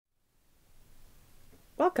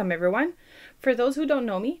Welcome, everyone. For those who don't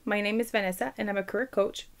know me, my name is Vanessa and I'm a career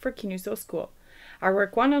coach for Kinuso School. I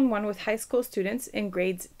work one-on-one with high school students in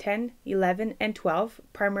grades 10, 11, and 12,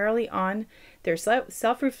 primarily on their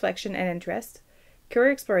self-reflection and interest,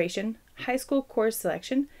 career exploration, high school course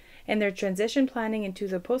selection, and their transition planning into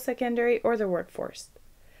the post-secondary or the workforce.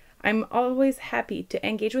 I'm always happy to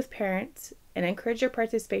engage with parents and encourage their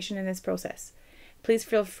participation in this process. Please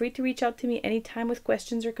feel free to reach out to me anytime with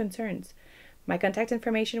questions or concerns. My contact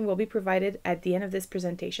information will be provided at the end of this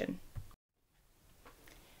presentation.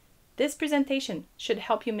 This presentation should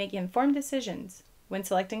help you make informed decisions when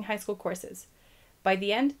selecting high school courses. By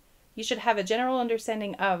the end, you should have a general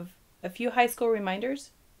understanding of a few high school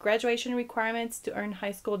reminders, graduation requirements to earn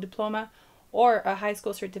high school diploma or a high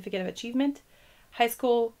school certificate of achievement, high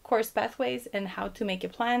school course pathways and how to make a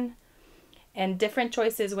plan, and different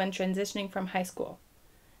choices when transitioning from high school.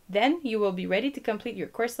 Then you will be ready to complete your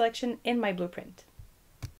course selection in my blueprint.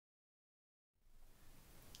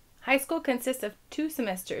 High school consists of 2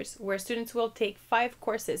 semesters where students will take 5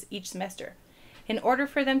 courses each semester. In order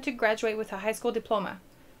for them to graduate with a high school diploma,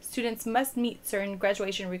 students must meet certain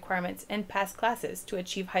graduation requirements and pass classes to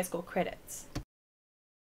achieve high school credits.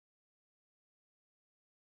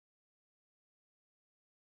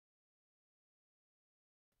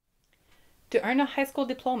 To earn a high school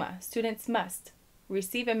diploma, students must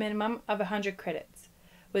receive a minimum of 100 credits.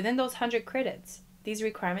 Within those 100 credits, these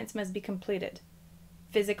requirements must be completed.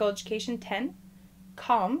 Physical Education 10,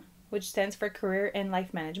 CALM, which stands for Career and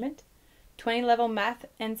Life Management, 20-level Math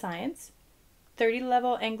and Science,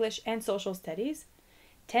 30-level English and Social Studies,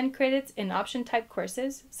 10 credits in option-type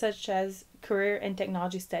courses such as Career and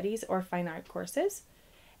Technology Studies or Fine Art courses,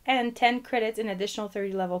 and 10 credits in additional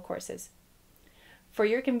 30-level courses. For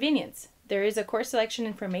your convenience, there is a course selection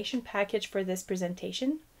information package for this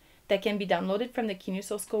presentation that can be downloaded from the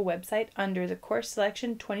Kinuso School website under the Course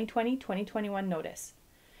Selection 2020-2021 notice.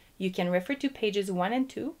 You can refer to pages 1 and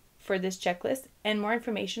 2 for this checklist and more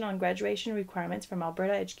information on graduation requirements from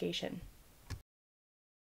Alberta Education.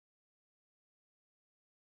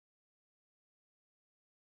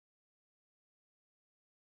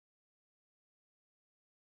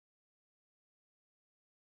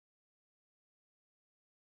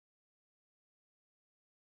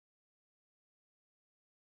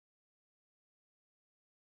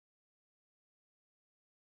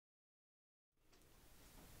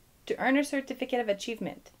 To earn a Certificate of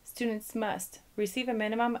Achievement, students must receive a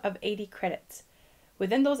minimum of 80 credits.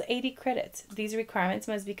 Within those 80 credits, these requirements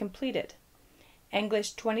must be completed.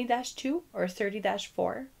 English 20-2 or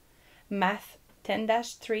 30-4, Math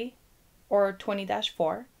 10-3 or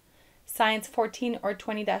 20-4, Science 14 or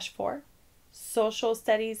 20-4, Social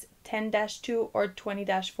Studies 10-2 or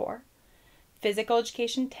 20-4, Physical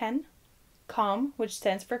Education 10, CALM, which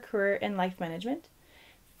stands for Career and Life Management,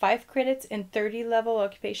 5 credits in 30-level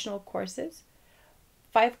occupational courses,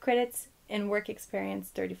 5 credits in work experience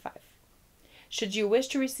 35. Should you wish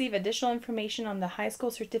to receive additional information on the high school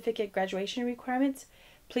certificate graduation requirements,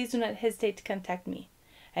 please do not hesitate to contact me.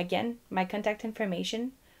 Again, my contact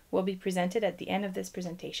information will be presented at the end of this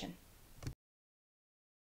presentation.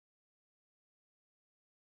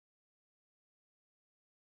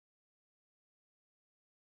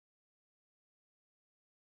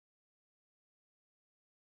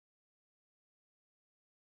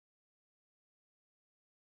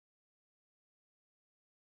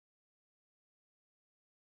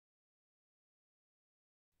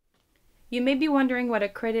 You may be wondering what a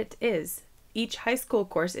credit is. Each high school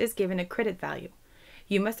course is given a credit value.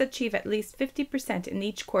 You must achieve at least 50% in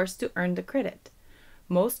each course to earn the credit.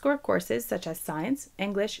 Most core courses such as Science,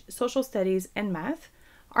 English, Social Studies, and Math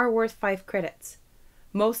are worth 5 credits.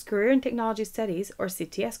 Most Career and Technology Studies, or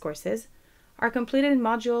CTS courses, are completed in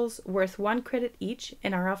modules worth 1 credit each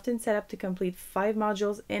and are often set up to complete 5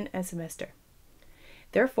 modules in a semester.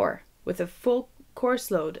 Therefore, with a full course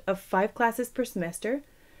load of 5 classes per semester,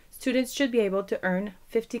 students should be able to earn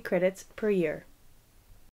 50 credits per year.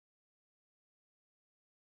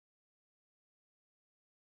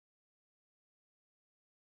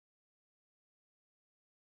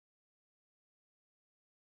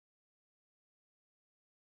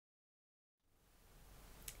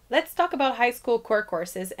 Let's talk about high school core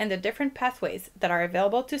courses and the different pathways that are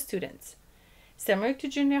available to students. Similar to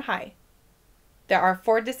junior high, there are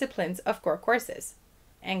 4 disciplines of core courses: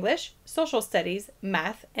 English, Social Studies,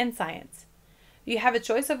 Math, and Science. You have a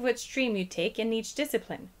choice of which stream you take in each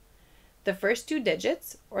discipline. The first 2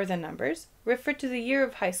 digits, or the numbers, refer to the year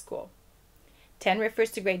of high school. 10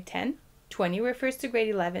 refers to grade 10, 20 refers to grade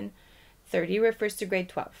 11, 30 refers to grade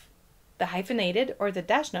 12. The hyphenated, or the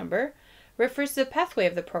dash number, refers to the pathway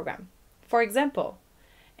of the program. For example,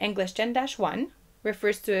 English 10-1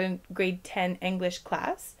 refers to a grade 10 English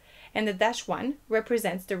class, and the -1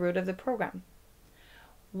 represents the root of the program.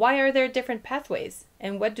 Why are there different pathways,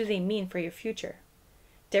 and what do they mean for your future?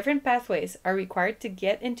 Different pathways are required to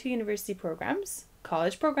get into university programs,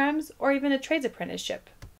 college programs, or even a trades apprenticeship.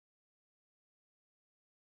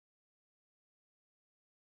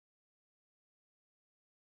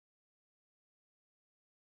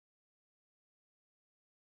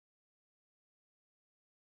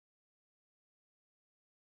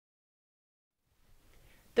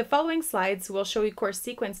 The following slides will show you course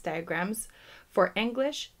sequence diagrams for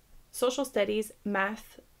English, Social Studies,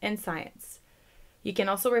 Math, and Science. You can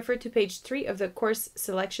also refer to page 3 of the course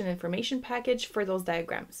selection information package for those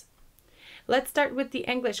diagrams. Let's start with the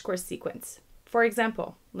English course sequence. For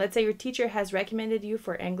example, let's say your teacher has recommended you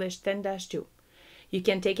for English 10-2. You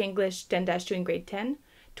can take English 10-2 in grade 10,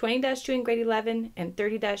 20-2 in grade 11, and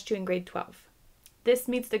 30-2 in grade 12. This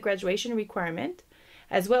meets the graduation requirement,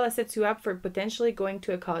 as well as sets you up for potentially going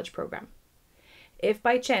to a college program. If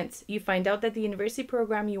by chance you find out that the university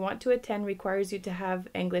program you want to attend requires you to have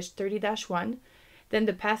English 30-1, then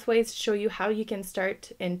the pathways show you how you can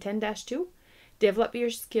start in 10-2, develop your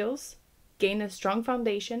skills, gain a strong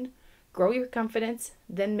foundation, grow your confidence,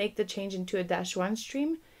 then make the change into a -1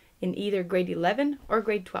 stream in either grade 11 or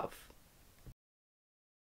grade 12.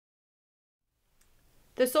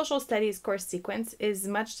 The Social Studies course sequence is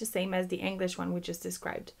much the same as the English one we just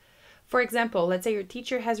described. For example, let's say your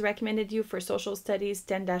teacher has recommended you for Social Studies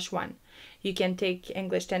 10-1. You can take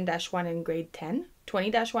English 10-1 in grade 10,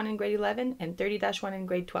 20-1 in grade 11, and 30-1 in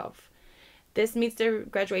grade 12. This meets the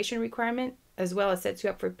graduation requirement, as well as sets you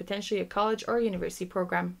up for potentially a college or university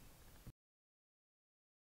program.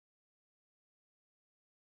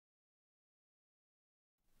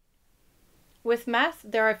 With math,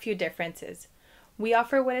 there are a few differences. We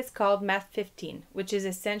offer what is called Math 15, which is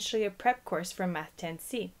essentially a prep course for Math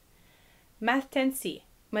 10C. Math 10C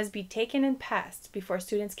must be taken and passed before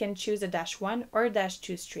students can choose a -1 or a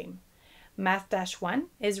 -2 stream. Math -1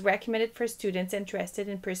 is recommended for students interested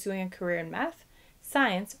in pursuing a career in math,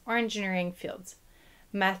 science, or engineering fields.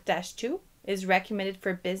 Math -2 is recommended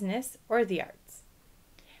for business or the arts.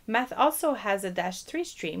 Math also has a -3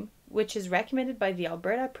 stream, which is recommended by the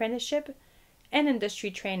Alberta Apprenticeship and Industry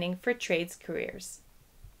Training for Trades careers.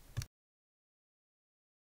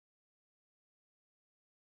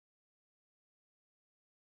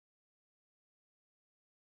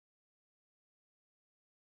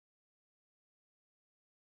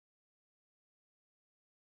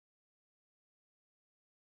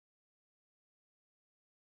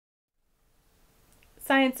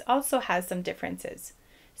 Science also has some differences.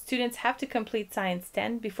 Students have to complete Science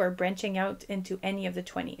 10 before branching out into any of the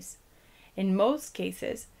 20s. In most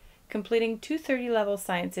cases, completing 230 level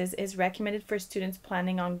sciences is recommended for students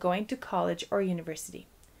planning on going to college or university.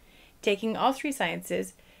 Taking all 3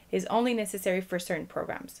 sciences is only necessary for certain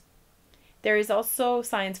programs. There is also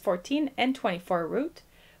Science 14 and 24 route,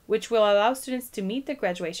 which will allow students to meet the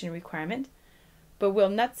graduation requirement, but will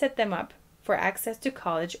not set them up for access to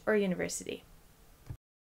college or university.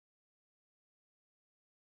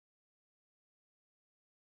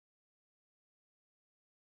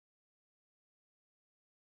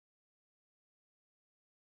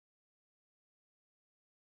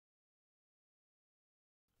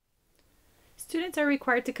 Students are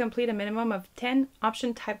required to complete a minimum of 10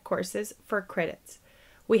 option type courses for credits.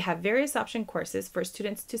 We have various option courses for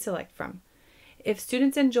students to select from. If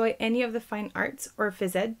students enjoy any of the fine arts or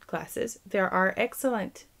phys ed classes, there are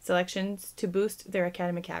excellent selections to boost their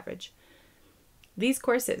academic average. These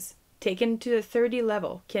courses, taken to the 30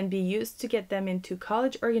 level, can be used to get them into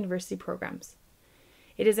college or university programs.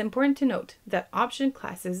 It is important to note that option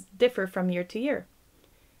classes differ from year to year.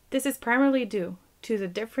 This is primarily due to the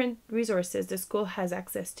different resources the school has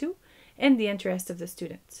access to and the interest of the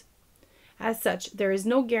students. As such, there is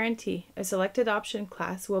no guarantee a selected option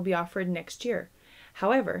class will be offered next year.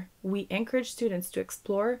 However, we encourage students to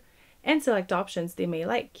explore and select options they may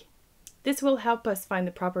like. This will help us find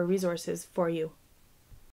the proper resources for you.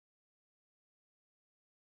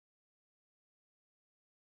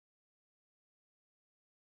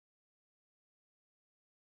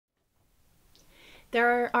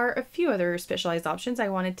 There are a few other specialized options I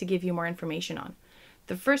wanted to give you more information on.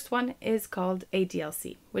 The first one is called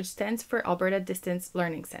ADLC, which stands for Alberta Distance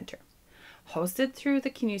Learning Center. Hosted through the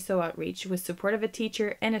CUNUSO outreach with support of a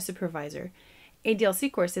teacher and a supervisor, ADLC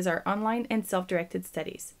courses are online and self-directed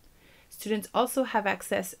studies. Students also have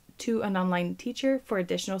access to an online teacher for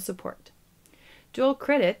additional support. Dual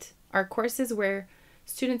credit are courses where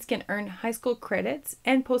students can earn high school credits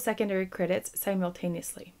and post-secondary credits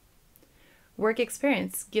simultaneously. Work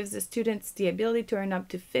experience gives the students the ability to earn up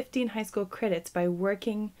to 15 high school credits by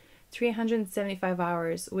working 375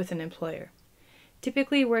 hours with an employer.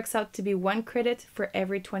 Typically, it works out to be 1 credit for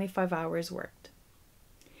every 25 hours worked.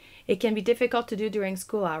 It can be difficult to do during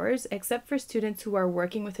school hours, except for students who are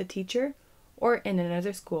working with a teacher or in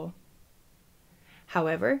another school.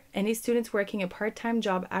 However, any students working a part-time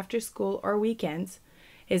job after school or weekends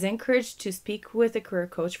is encouraged to speak with a career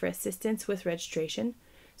coach for assistance with registration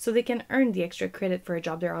so they can earn the extra credit for a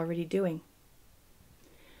job they're already doing.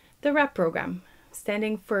 The RAP program,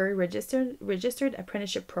 standing for Registered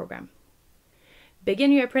Apprenticeship Program.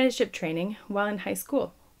 Begin your apprenticeship training while in high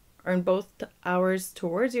school. Earn both hours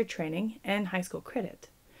towards your training and high school credit.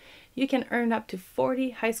 You can earn up to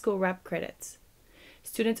 40 high school RAP credits.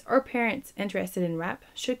 Students or parents interested in RAP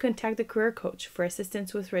should contact the career coach for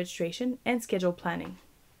assistance with registration and schedule planning.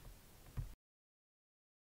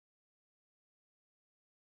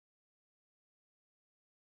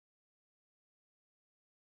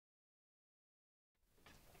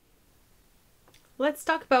 Let's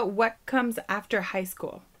talk about what comes after high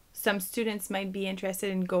school. Some students might be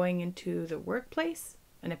interested in going into the workplace,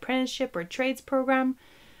 an apprenticeship or trades program,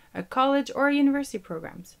 a college or university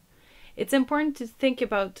programs. It's important to think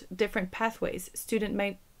about different pathways a student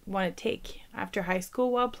might want to take after high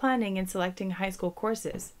school while planning and selecting high school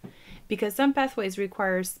courses, because some pathways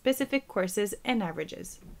require specific courses and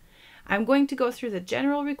averages. I'm going to go through the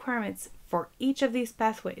general requirements for each of these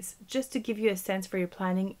pathways just to give you a sense for your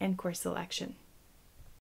planning and course selection.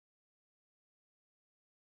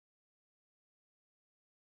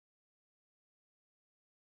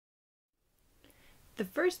 The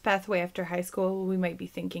first pathway after high school we might be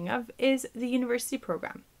thinking of is the university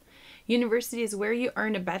program. University is where you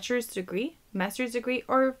earn a bachelor's degree, master's degree,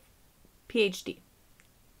 or PhD.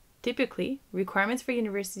 Typically, requirements for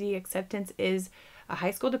university acceptance is a high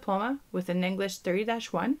school diploma with an English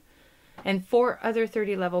 30-1 and 4 other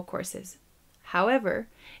 30-level courses. However,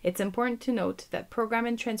 it's important to note that program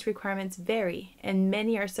entrance requirements vary and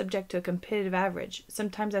many are subject to a competitive average,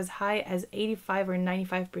 sometimes as high as 85 or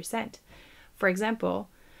 95%. For example,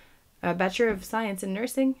 a Bachelor of Science in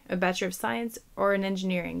Nursing, a Bachelor of Science, or an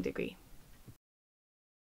engineering degree.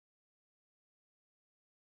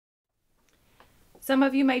 Some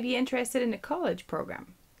of you might be interested in a college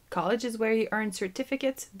program. College is where you earn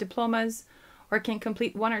certificates, diplomas, or can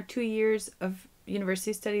complete 1 or 2 years of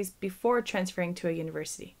university studies before transferring to a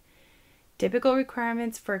university. Typical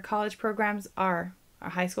requirements for college programs are a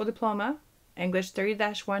high school diploma, English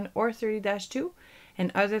 30-1 or 30-2, and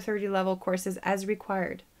other 30-level courses as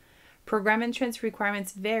required. Program entrance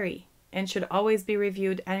requirements vary and should always be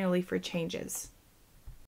reviewed annually for changes.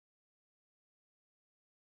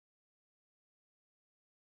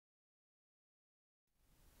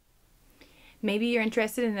 Maybe you're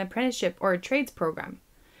interested in an apprenticeship or a trades program.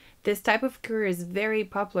 This type of career is very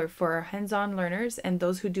popular for hands-on learners and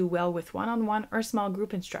those who do well with one-on-one or small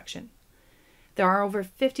group instruction. There are over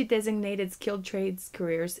 50 designated skilled trades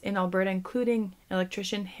careers in Alberta, including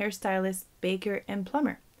electrician, hairstylist, baker, and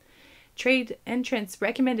plumber. Trade entrance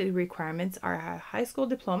recommended requirements are a high school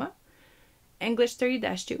diploma, English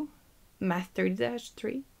 30-2, Math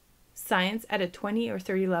 30-3, Science at a 20 or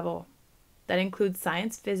 30 level. That includes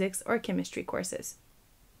science, physics, or chemistry courses.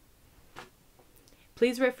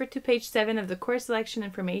 Please refer to page 7 of the course selection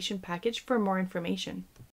information package for more information.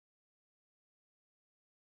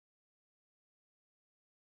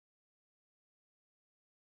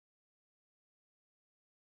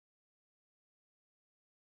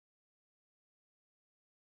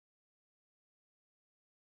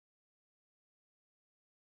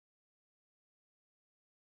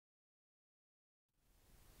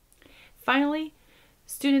 Finally,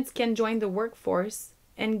 students can join the workforce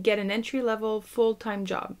and get an entry-level full-time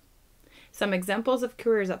job. Some examples of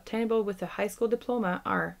careers obtainable with a high school diploma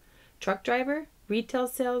are truck driver, retail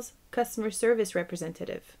sales, customer service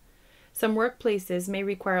representative. Some workplaces may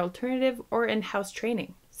require alternative or in-house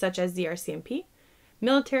training, such as the RCMP,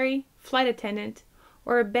 military, flight attendant,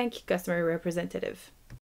 or a bank customer representative.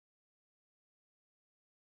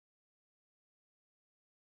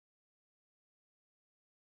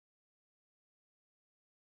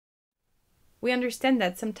 We understand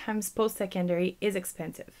that sometimes post-secondary is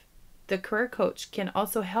expensive. The career coach can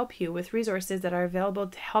also help you with resources that are available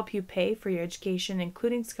to help you pay for your education,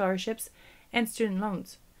 including scholarships and student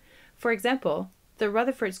loans. For example, the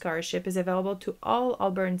Rutherford Scholarship is available to all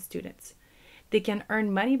Albertan students. They can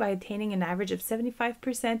earn money by attaining an average of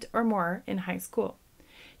 75% or more in high school.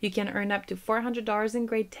 You can earn up to $400 in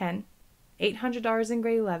grade 10, $800 in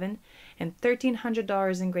grade 11, and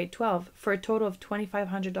 $1,300 in grade 12 for a total of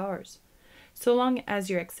 $2,500. So long as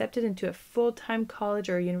you're accepted into a full-time college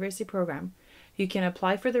or university program, you can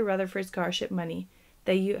apply for the Rutherford Scholarship money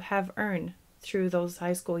that you have earned through those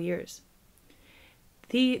high school years.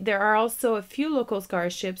 There are also a few local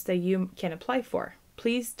scholarships that you can apply for.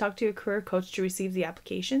 Please talk to your career coach to receive the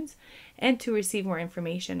applications and to receive more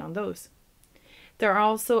information on those. There are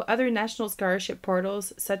also other national scholarship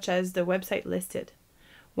portals such as the website listed.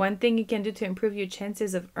 One thing you can do to improve your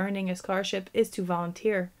chances of earning a scholarship is to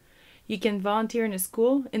volunteer. You can volunteer in a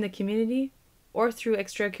school, in the community, or through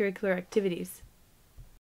extracurricular activities.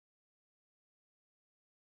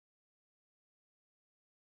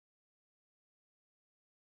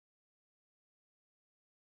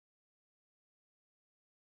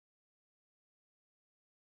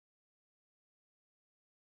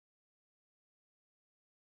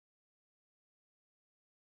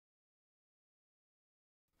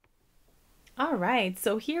 All right,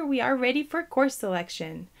 so here we are ready for course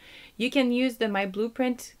selection. You can use the My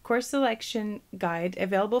Blueprint course selection guide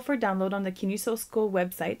available for download on the Kenesaw School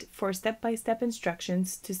website for step-by-step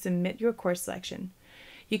instructions to submit your course selection.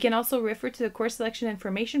 You can also refer to the course selection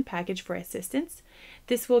information package for assistance.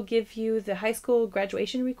 This will give you the high school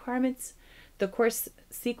graduation requirements, the course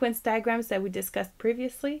sequence diagrams that we discussed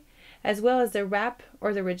previously, as well as the RAP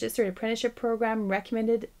or the Registered Apprenticeship Program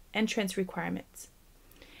recommended entrance requirements.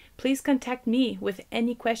 Please contact me with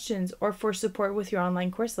any questions or for support with your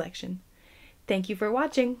online course selection. Thank you for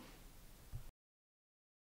watching.